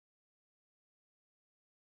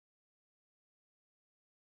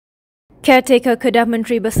Caretaker Kedah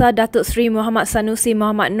Menteri Besar Datuk Seri Muhammad Sanusi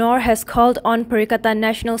Muhammad Noor has called on Perikatan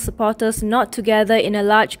Nasional supporters not to gather in a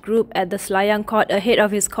large group at the Selayang Court ahead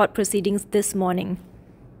of his court proceedings this morning.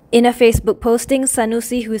 In a Facebook posting,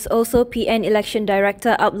 Sanusi, who is also PN Election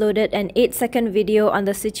Director, uploaded an 8-second video on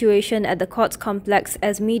the situation at the court's complex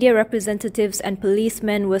as media representatives and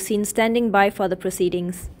policemen were seen standing by for the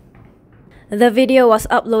proceedings. The video was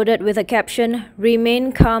uploaded with a caption,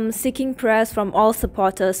 "Remain calm, seeking prayers from all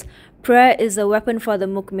supporters. Prayer is a weapon for the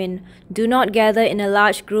mukmin. Do not gather in a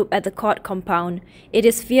large group at the court compound. It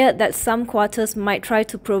is feared that some quarters might try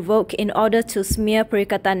to provoke in order to smear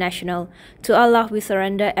Perikatan Nasional. To Allah we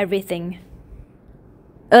surrender everything."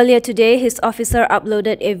 Earlier today, his officer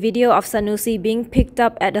uploaded a video of Sanusi being picked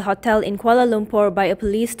up at a hotel in Kuala Lumpur by a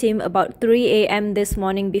police team about 3 a.m. this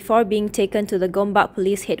morning before being taken to the Gombak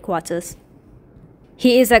police headquarters.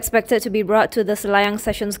 He is expected to be brought to the Selayang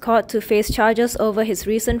Sessions Court to face charges over his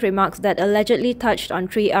recent remarks that allegedly touched on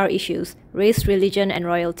 3R issues: race, religion and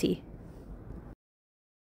royalty.